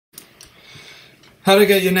How to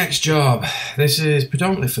get your next job. This is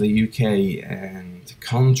predominantly for the UK and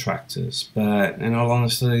contractors, but in all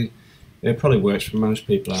honesty, it probably works for most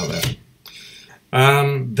people out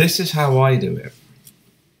there. This is how I do it.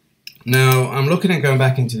 Now, I'm looking at going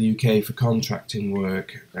back into the UK for contracting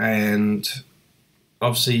work, and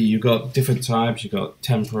obviously you've got different types. You've got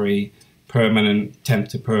temporary, permanent, temp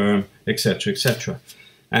to perm, etc., etc.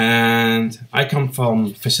 And I come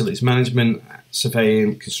from facilities management,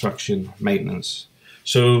 surveying, construction, maintenance.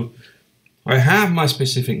 So I have my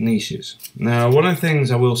specific niches. Now, one of the things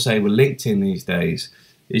I will say with LinkedIn these days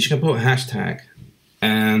is you can put a hashtag,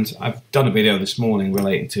 and I've done a video this morning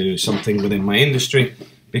relating to something within my industry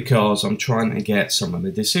because I'm trying to get some of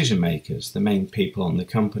the decision makers, the main people on the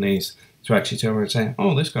companies, to actually turn around and say,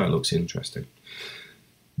 oh, this guy looks interesting.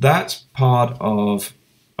 That's part of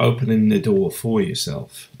opening the door for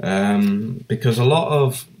yourself, because a lot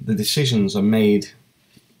of the decisions are made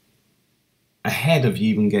ahead of you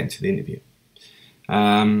even getting to the interview.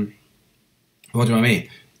 What do I mean?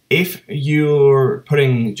 If you're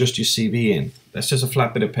putting just your CV in, that's just a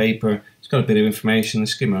flat bit of paper, it's got a bit of information,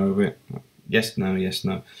 skim over it, yes, no, yes,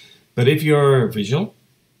 no. But if you're visual,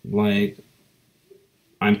 like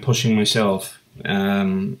I'm pushing myself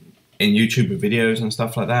in YouTube videos and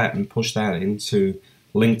stuff like that, and push that into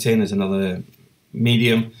LinkedIn as another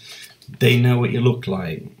medium, they know what you look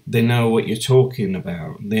like. They know what you're talking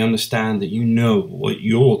about. They understand that you know what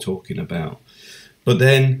you're talking about. But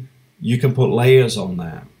then you can put layers on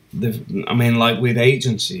that. I mean, like with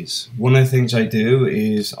agencies, one of the things I do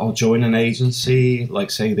is I'll join an agency,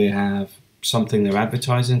 like say they have something they're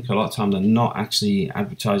advertising. A lot of time they're not actually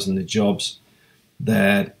advertising the jobs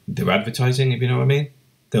that they're advertising, if you know what I mean.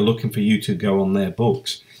 They're looking for you to go on their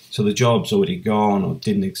books. So the job's already gone or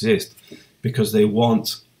didn't exist because they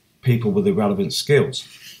want people with the relevant skills.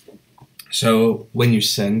 So when you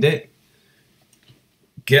send it,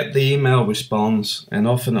 get the email response, and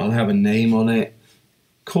often I'll have a name on it.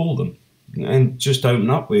 Call them and just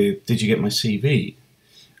open up with, did you get my CV?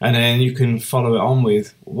 And then you can follow it on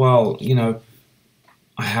with, well, you know,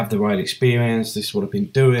 I have the right experience, this is what I've been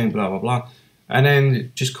doing, blah, blah, blah. And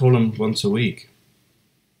then just call them once a week.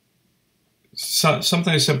 So,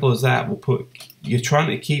 something as simple as that will put, you're trying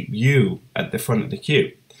to keep you at the front of the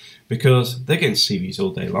queue, because they're getting CVs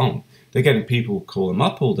all day long. They're getting people call them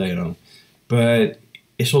up all day long. But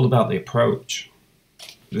it's all about the approach.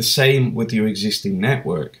 The same with your existing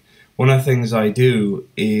network. One of the things I do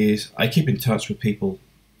is I keep in touch with people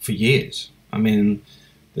for years. I mean,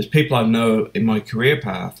 there's people I know in my career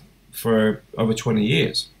path for over 20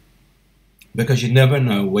 years. Because you never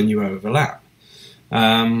know when you overlap.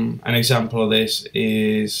 An example of this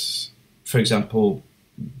is, for example,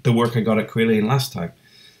 the work I got at Quillian last time.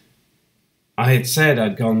 I had said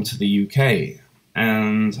I'd gone to the UK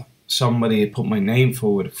and somebody had put my name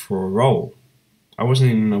forward for a role. I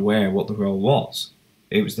wasn't even aware what the role was.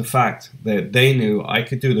 It was the fact that they knew I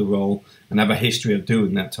could do the role and have a history of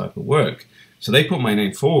doing that type of work. So they put my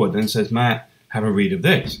name forward and says, Matt, have a read of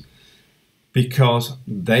this. Because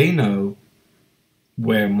they know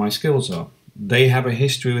where my skills are. They have a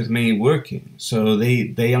history with me working. So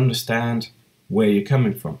they understand where you're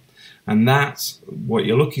coming from. And that's what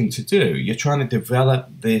you're looking to do. You're trying to develop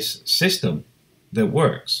this system that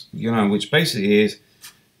works, you know, which basically is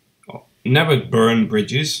never burn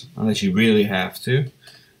bridges unless you really have to.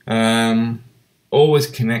 Always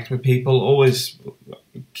connect with people. Always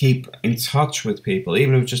keep in touch with people,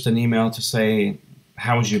 even if it's just an email to say,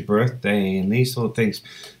 how was your birthday, and these sort of things.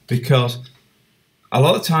 Because a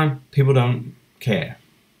lot of time, people don't care.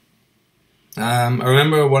 I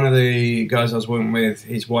remember one of the guys I was working with,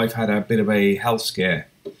 his wife had a bit of a health scare.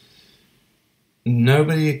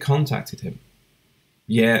 Nobody had contacted him.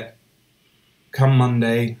 Yet, come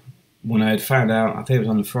Monday, when I had found out, I think it was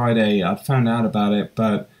on the Friday, I found out about it,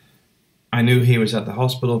 but I knew he was at the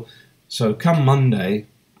hospital. So come Monday,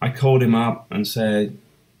 I called him up and said,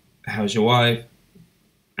 how's your wife?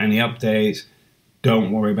 Any updates?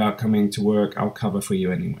 Don't worry about coming to work. I'll cover for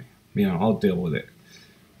you anyway. You know, I'll deal with it.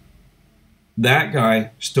 That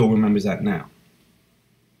guy still remembers that now.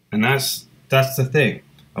 And that's the thing.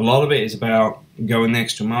 A lot of it is about going the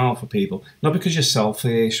extra mile for people. Not because you're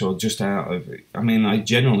selfish or just out of it. I mean, I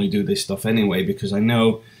generally do this stuff anyway because I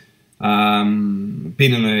know, being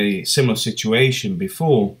in a similar situation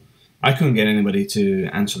before, I couldn't get anybody to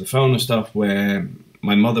answer the phone and stuff, where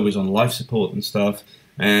my mother was on life support and stuff,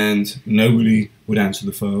 and nobody would answer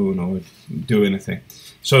the phone or do anything.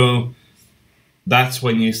 So that's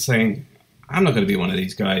when you think, I'm not going to be one of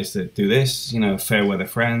these guys that do this, you know, fair weather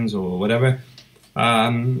friends or whatever.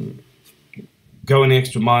 Going the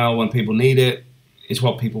extra mile when people need it is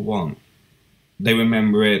what people want. they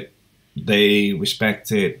remember it, they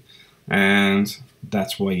respect it, and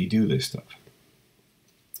that's why you do this stuff.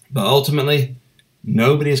 But ultimately,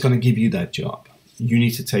 nobody is going to give you that job. You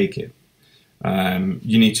need to take it.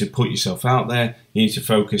 You need to put yourself out there. You need to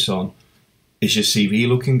focus on, is your CV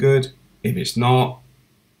looking good? If it's not,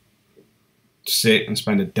 sit and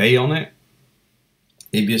spend a day on it.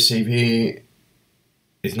 If your CV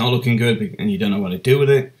is not looking good and you don't know what to do with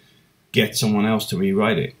it, get someone else to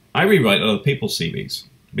rewrite it. I rewrite other people's CVs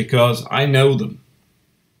because I know them.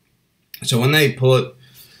 So when they put,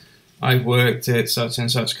 I've worked at such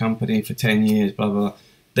and such company for 10 years, blah, blah, blah,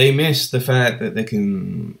 they miss the fact that they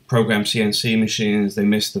can program CNC machines. They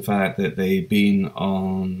miss the fact that they've been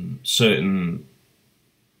on certain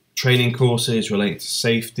training courses related to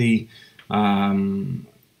safety.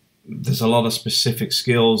 There's a lot of specific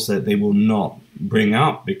skills that they will not bring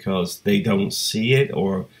up because they don't see it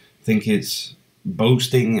or think it's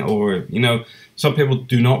boasting, or, you know, some people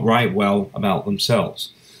do not write well about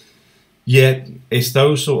themselves. Yet it's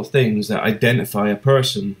those sort of things that identify a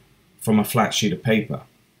person from a flat sheet of paper.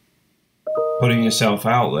 Putting yourself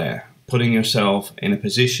out there, putting yourself in a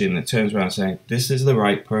position that turns around saying, this is the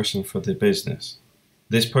right person for the business.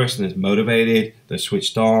 This person is motivated, they're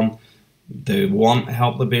switched on, they want to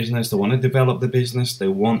help the business, they want to develop the business, they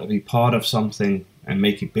want to be part of something and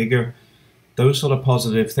make it bigger. Those sort of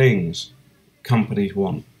positive things companies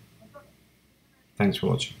want. Thanks for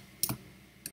watching.